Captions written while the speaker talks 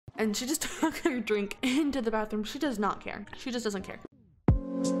and she just took her drink into the bathroom. She does not care. She just doesn't care.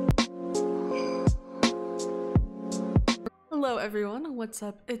 Hello everyone, what's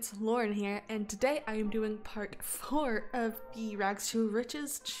up? It's Lauren here, and today I am doing part 4 of the Rags to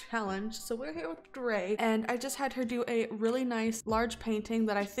Riches challenge. So we're here with Dre, and I just had her do a really nice large painting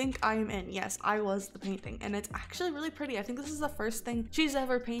that I think I am in. Yes, I was the painting, and it's actually really pretty. I think this is the first thing she's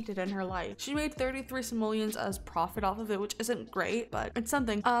ever painted in her life. She made 33 simoleons as profit off of it, which isn't great, but it's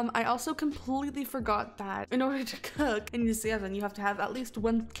something. I also completely forgot that in order to cook in New Zealand, you have to have at least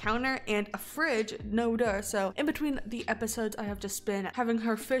one counter and a fridge, no duh. So in between the episodes, I have just been having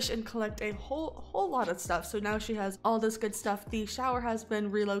her fish and collect a whole lot of stuff. So now she has all this good stuff. The shower has been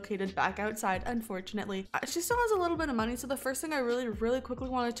relocated back outside, unfortunately. She still has a little bit of money, so the first thing I really quickly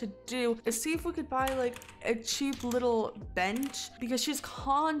wanted to do is see if we could buy like a cheap little bench, because she's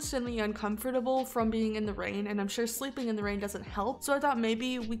constantly uncomfortable from being in the rain, and I'm sure sleeping in the rain doesn't help. So I thought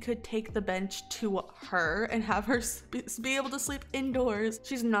maybe we could take the bench to her and have her be able to sleep indoors.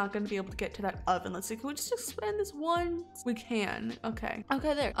 She's not going to be able to get to that oven. Let's see, can we just expand this once? We can. Okay,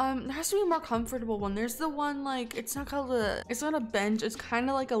 there. There has to be a more comfortable one. There's the one, like, it's not a bench, it's kind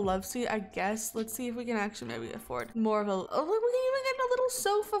of like a love seat, I guess. Let's see if we can actually maybe afford more of a, oh, look, we can even get a little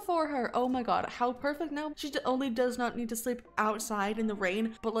sofa for her. Oh my god, how perfect. No, she only does not need to sleep outside in the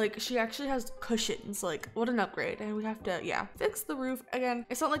rain, but like she actually has cushions. Like, what an upgrade. And we have to, yeah, fix the roof again.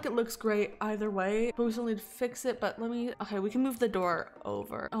 It's not like it looks great either way, but we still need to fix it. But okay, we can move the door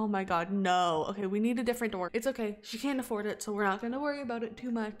over. Oh my god, no. Okay, we need a different door. It's okay, she can't afford it, so we're not gonna worry about it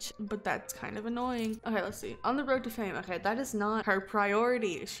too much, but that's kind of annoying. Okay, let's see. On the road to fame. Okay, that is not her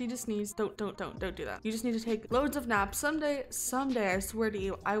priority. She just needs, don't do that. You just need to take loads of naps. Someday, I swear to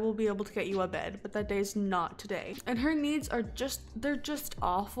you, I will be able to get you a bed, but that day is not today. And her needs are they're just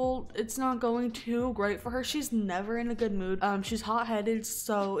awful. It's not going too great for her. She's never in a good mood. She's hot-headed,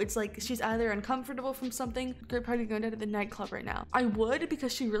 so it's like she's either uncomfortable from something. Great party going down to the nightclub right now. I would,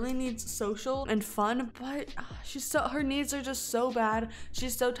 because she really needs social and fun, but her needs are just so bad.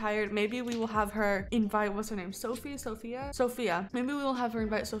 She's so tired. Maybe we will have her invite, what's her name? Sophia. Maybe we will have her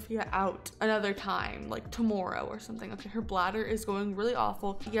invite Sophia out another time, like tomorrow or something. Okay, her bladder is going really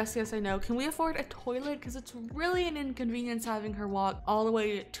awful. Yes, I know. Can we afford a toilet? Because it's really an inconvenience having her walk all the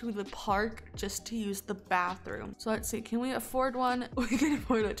way to the park just to use the bathroom. So let's see, can we afford one? We can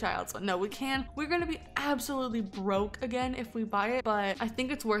afford a child's one. No, we can. We're gonna be absolutely broke again if we buy it, but I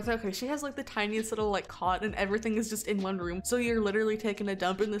think it's worth it. Okay, she has like the tiniest little like cot, and everything is just in one room, so you're literally taking a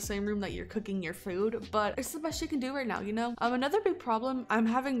dump in the same room that you're cooking your food, but it's the best she can do right now, you know? Another big problem I'm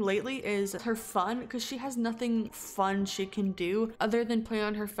having lately is her fun, because she has nothing fun she can do other than play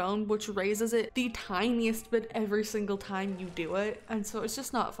on her phone, which raises it the tiniest bit every single time you do it, and so it's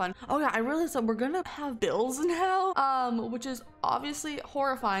just not fun. Oh yeah, I realized that we're gonna have bills now, which is obviously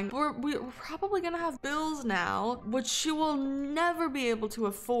horrifying. We're probably gonna have bills now, which she will never be able to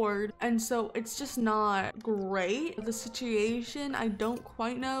afford, and so it's just not great. The situation, I don't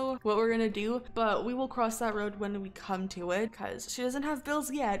quite know what we're gonna do, but we will cross that road when we come to it, because she doesn't have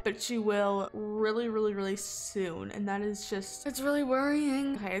bills yet, but she will really soon, and that is just, it's really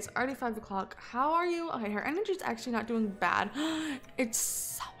worrying. Okay, it's already 5 o'clock. How are you? Okay, her energy's actually not doing bad. It's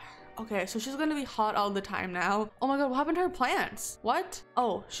summer. Okay, so she's gonna be hot all the time now. Oh my god, what happened to her plants? What?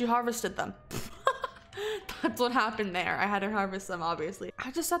 Oh, she harvested them. That's what happened there. I had her harvest them, obviously.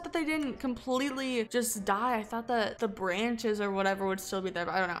 I just thought that they didn't completely just die. I thought that the branches or whatever would still be there,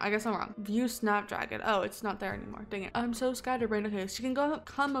 but I don't know. I guess I'm wrong. View Snapdragon. Oh, it's not there anymore. Dang it. I'm so scatterbrained. Okay, she can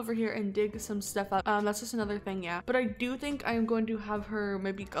come over here and dig some stuff up. That's just another thing, yeah. But I do think I am going to have her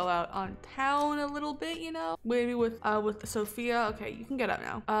maybe go out on town a little bit, you know? Maybe with Sophia. Okay, you can get up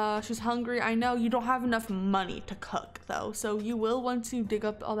now. She's hungry. I know you don't have enough money to cook, though, so you will once you dig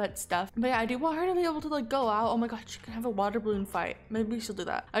up all that stuff. But yeah, I do want her to be able to like go out. Oh my god, she can have a water balloon fight. Maybe she'll do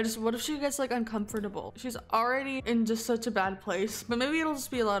that. What if she gets like uncomfortable? She's already in just such a bad place, but maybe it'll just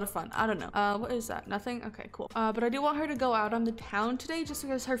be a lot of fun. I don't know. What is that? Nothing? Okay, cool. But I do want her to go out on the town today, just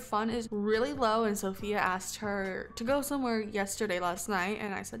because her fun is really low, and Sophia asked her to go somewhere last night,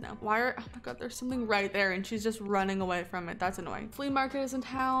 and I said no. Oh my god, there's something right there, and she's just running away from it. That's annoying. Flea market is in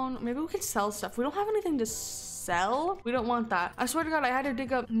town. Maybe we could sell stuff. We don't have anything to sell. We don't want that. I swear to god, I had her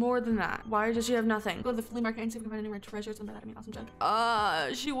dig up more than that. Why does she have nothing? Go to the flea market and see if we can find any rare treasures and buy that awesome junk.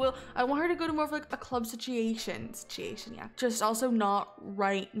 She will. I want her to go to more of like a club situation, yeah. Just also not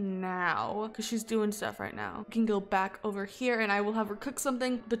right now because she's doing stuff right now. We can go back over here and I will have her cook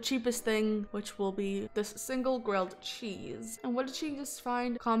something, the cheapest thing, which will be this single grilled cheese. And what did she just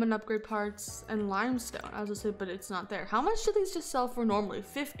find? Common upgrade parts and limestone. I was gonna say, but it's not there. How much do these just sell for normally?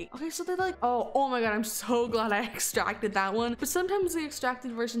 50. Okay, so they're like, oh my god, I'm so glad I extracted that one. But sometimes the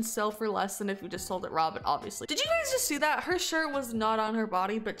extracted versions sell for less than if you just sold it raw, but obviously. Did you guys just see that? Her shirt was not on her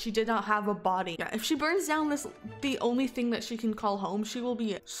body, but she did not have a body. Yeah, if she burns down this, the only thing that she can call home, she will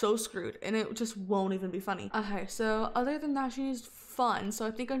be so screwed and it just won't even be funny. Okay, so other than that, she needs fun. So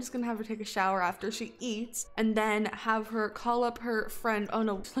I think I'm just gonna have her take a shower after she eats and then have her call up her friend. Oh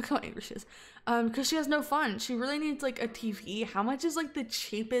no, look how angry she is. Because she has no fun. She really needs like a TV. How much is like the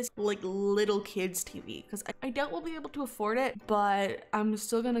cheapest like little kids TV? Because I doubt we'll be able to afford it, but I'm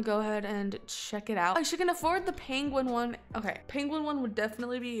still gonna go ahead and check it out. She can afford the penguin one. Okay, penguin one would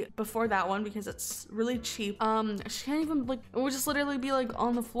definitely be before that one because it's really cheap. She can't even like, it would just literally be like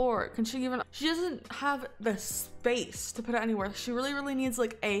on the floor. Can she even, she doesn't have the space to put it anywhere. She really needs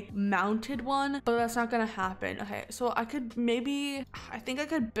like a mounted one, but that's not gonna happen. Okay, so I could maybe, I think I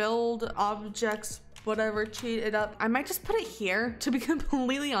could build objects, whatever, cheat it up. I might just put it here to be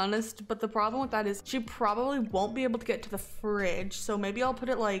completely honest, but the problem with that is she probably won't be able to get to the fridge, so maybe I'll put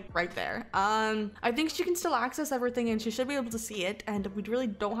it like right there. I think she can still access everything and she should be able to see it, and we really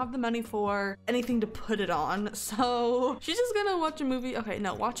don't have the money for anything to put it on, so she's just gonna watch a movie. Okay,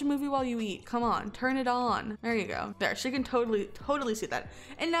 no, watch a movie while you eat. Come on, turn it on. There you go. There, she can totally see that.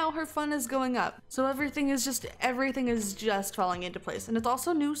 And now her fun is going up, so everything is just falling into place. And it's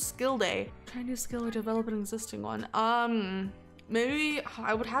also new skill day. Try a new skill or develop an existing one. Maybe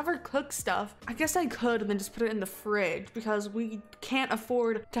I would have her cook stuff. I guess I could and then just put it in the fridge because we can't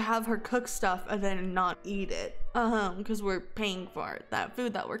afford to have her cook stuff and then not eat it. Because we're paying for it, that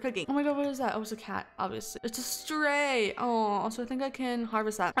food that we're cooking. Oh my god, what is that? Oh, it's a cat, obviously. It's a stray. Oh, so I think I can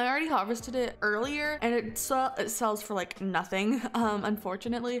harvest that. I already harvested it earlier and it sells for like nothing,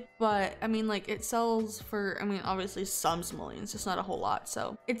 unfortunately. But I mean, like it sells for, I mean, obviously some simoleons, just not a whole lot.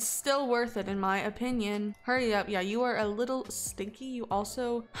 So it's still worth it in my opinion. Hurry up. Yeah, you are a little stinky. You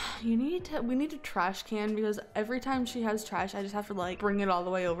also, we need a trash can because every time she has trash, I just have to like bring it all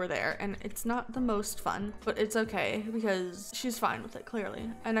the way over there. And it's not the most fun, but it's okay because she's fine with it clearly.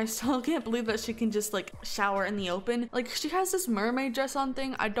 And I still can't believe that she can just like shower in the open. Like she has this mermaid dress on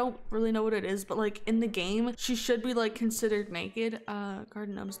thing. I don't really know what it is, but like in the game she should be like considered naked.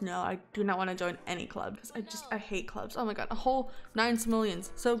 Garden gnomes, no, I do not want to join any club because I hate clubs. Oh my god, a whole 9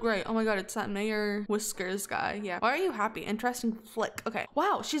 simoleons, so great. Oh my god, it's that Mayor Whiskers guy. Yeah, why are you happy? Interesting flick. Okay,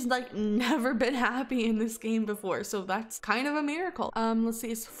 wow, she's like never been happy in this game before, so that's kind of a miracle. Let's see,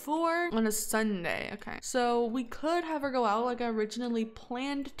 it's 4 on a Sunday. Okay, so we could have her go out like I originally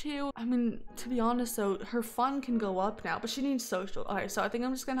planned to. I mean, to be honest though, her fun can go up now, but she needs social. Okay, so I think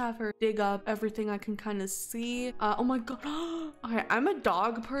I'm just gonna have her dig up everything I can kind of see. Oh my god. Okay, I'm a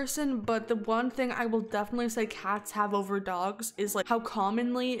dog person, but the one thing I will definitely say cats have over dogs is like how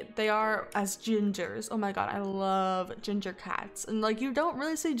commonly they are as gingers. Oh my god, I love ginger cats. And like you don't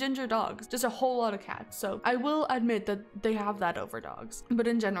really see ginger dogs, just a whole lot of cats. So I will admit that they have that over dogs. But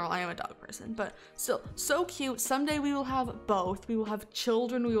in general, I am a dog person, but still so cute. Someday we will have both. We will have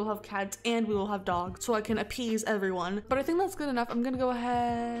children, we will have cats, and we will have dogs, so I can appease everyone. But I think that's good enough. I'm gonna go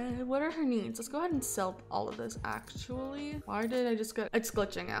ahead. What are her needs? Let's go ahead and sell all of this actually. Why did I just get, it's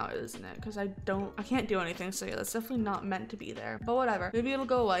glitching out, isn't it? Because I can't do anything, so yeah, that's definitely not meant to be there, but whatever, maybe it'll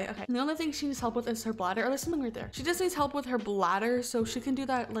go away. Okay, and the only thing she needs help with is her bladder. Oh, there's something right there. She just needs help with her bladder, so she can do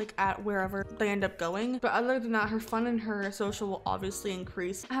that like at wherever they end up going. But other than that, her fun and her social will obviously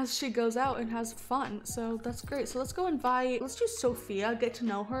increase as she goes out and has fun, so that's great. So let's go invite, let's do Sophia, get to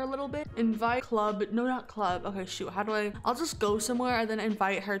know her a little bit. Invite club, no, not club. Okay, shoot, how do I'll just go somewhere and then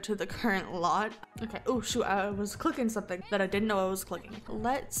invite her to the current lot. Okay, oh shoot, I was clicking something that I didn't know I was clicking.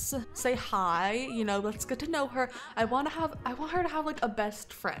 Let's say hi, you know, let's get to know her. I want her to have like a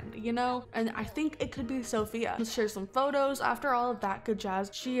best friend, you know, and I think it could be Sophia. Let's share some photos. After all of that good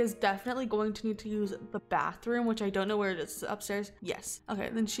jazz, she is definitely going to need to use the bathroom, which I don't know where it is. Upstairs? Yes. Okay,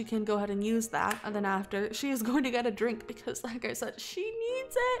 then she can go ahead and use that, and then after she is going to get a drink because like I said, she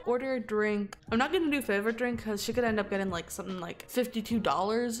needs it. Order a drink. I'm not gonna do favorite drink because she could end up getting like something like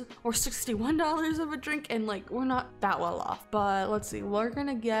 $52 or $61 of a drink, and like we're not that well off. But let's see, we're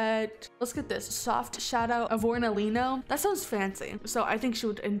gonna get, let's get this soft shadow of Ornalino. That sounds fancy, so I think she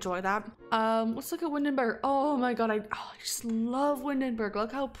would enjoy that. Let's look at Windenburg. Oh my god, I just love Windenburg.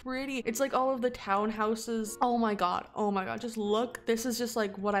 Look how pretty. It's like all of the townhouses. Oh my god, just look. This is just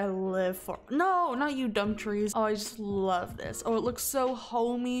like what I live for. No, not you dumb trees. Oh, I just love this. Oh, it looks so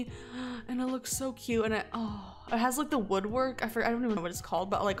homey and it looks so cute, and it has like the woodwork. I don't even know what it's called,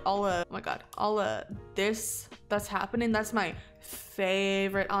 but like all oh my god, all this that's happening, that's my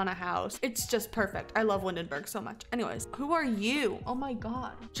favorite on a house. It's just perfect. I love Windenburg so much. Anyways, who are you? Oh my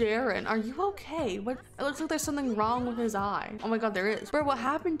god, Jaren, are you okay? What? It looks like there's something wrong with his eye. Oh my god, there is. Bro, what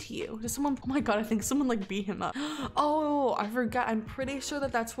happened to you? Did someone, oh my god, I think someone like beat him up. Oh, I forgot. I'm pretty sure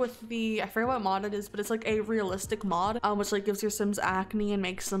that that's with the, I forget what mod it is, but it's like a realistic mod, which like gives your Sims acne and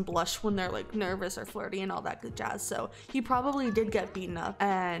makes them blush when they're like nervous or flirty and all that good jazz. So he probably did get beaten up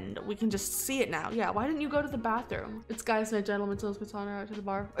and we can just see it now. Yeah, why didn't you go to the bathroom? It's guys' night, gentlemen. So let's on her out to the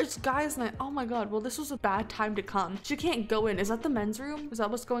bar. It's guys' night. Oh my god, well this was a bad time to come. She can't go in. Is that the men's room? Is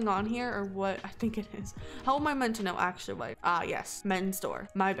that what's going on here or what? I think it is. How am I meant to know actually? Like, yes, men's door.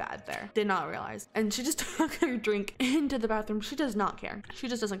 My bad there. Did not realize. And she just took her drink into the bathroom. She does not care. She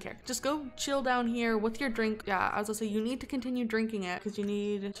just doesn't care. Just go chill down here with your drink. Yeah, as I say, you need to continue drinking it because you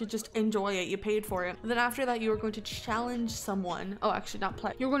need to just enjoy it. You paid for it. And then after that, you are going to challenge someone. Oh, actually not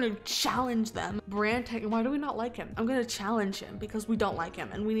play. You're going to challenge them. Brand, why do we not like him? I'm going to challenge him because we don't like him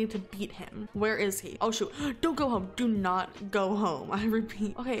and we need to beat him. Where is he? Oh shoot, don't go home. Do not go home. I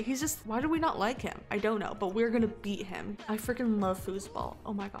repeat. Okay, he's just, why do we not like him? I don't know, but we're gonna beat him. I freaking love foosball.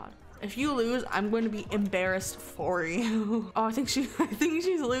 Oh my god. If you lose, I'm going to be embarrassed for you. Oh, I think she's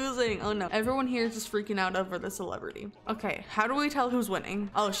losing. Oh no. Everyone here is just freaking out over the celebrity. Okay, how do we tell who's winning?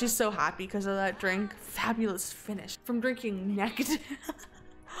 Oh, she's so happy because of that drink. Fabulous finish from drinking nectar.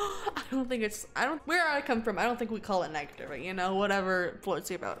 Where I come from, I don't think we call it nectar, but you know, whatever floats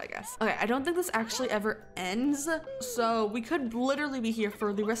your boat, I guess. Okay, I don't think this actually ever ends, so we could literally be here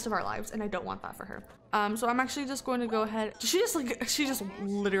for the rest of our lives, and I don't want that for her. So I'm actually just going to go ahead. She just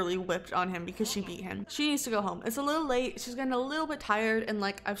literally whipped on him because she beat him. She needs to go home. It's a little late. She's getting a little bit tired. And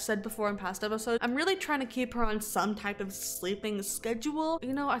like I've said before in past episodes, I'm really trying to keep her on some type of sleeping schedule.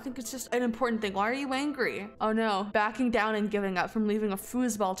 You know, I think it's just an important thing. Why are you angry? Oh no, backing down and giving up from leaving a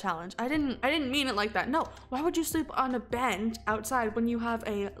foosball challenge. I didn't mean it like that. No, why would you sleep on a bench outside when you have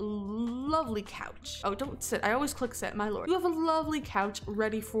a lovely couch? Oh, don't sit. I always click sit, my lord. You have a lovely couch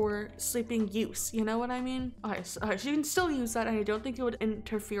ready for sleeping use. You know what I mean? Okay, so she can still use that, and I don't think it would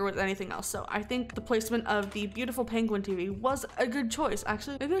interfere with anything else. So I think the placement of the beautiful penguin TV was a good choice.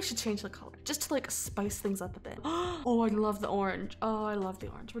 Actually, maybe I should change the color just to like spice things up a bit. Oh, I love the orange. Oh, I love the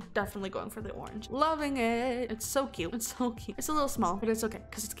orange. We're definitely going for the orange. Loving it. It's so cute. It's so cute. It's a little small, but it's okay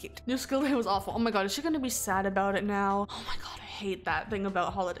because it's cute. New skill day was awful. Oh my god, is she gonna be sad about it now? Oh my god, I hate that thing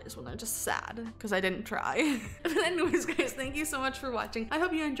about holidays when they're just sad because I didn't try. Anyways, guys, thank you so much for watching. I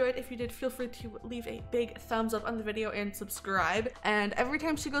hope you enjoyed. If you did, feel free to leave a big thumbs up on the video and subscribe. And every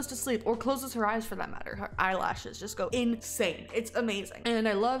time she goes to sleep or closes her eyes for that matter, her eyelashes just go insane. It's amazing. And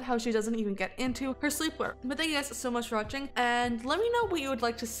I love how she doesn't even get into her sleepwear. But thank you guys so much for watching, and let me know what you would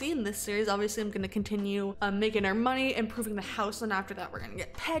like to see in this series. Obviously, I'm going to continue making our money, improving the house, and after that we're going to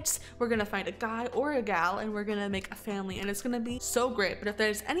get pets, we're going to find a guy or a gal, and we're going to make a family, and it's going to be so great. But if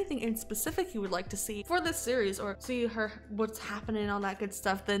there's anything in specific you would like to see for this series or see what's happening and all that good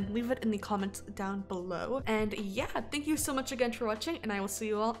stuff, then leave it in the comments down below. And yeah, thank you so much again for watching, and I will see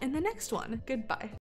you all in the next one. Goodbye.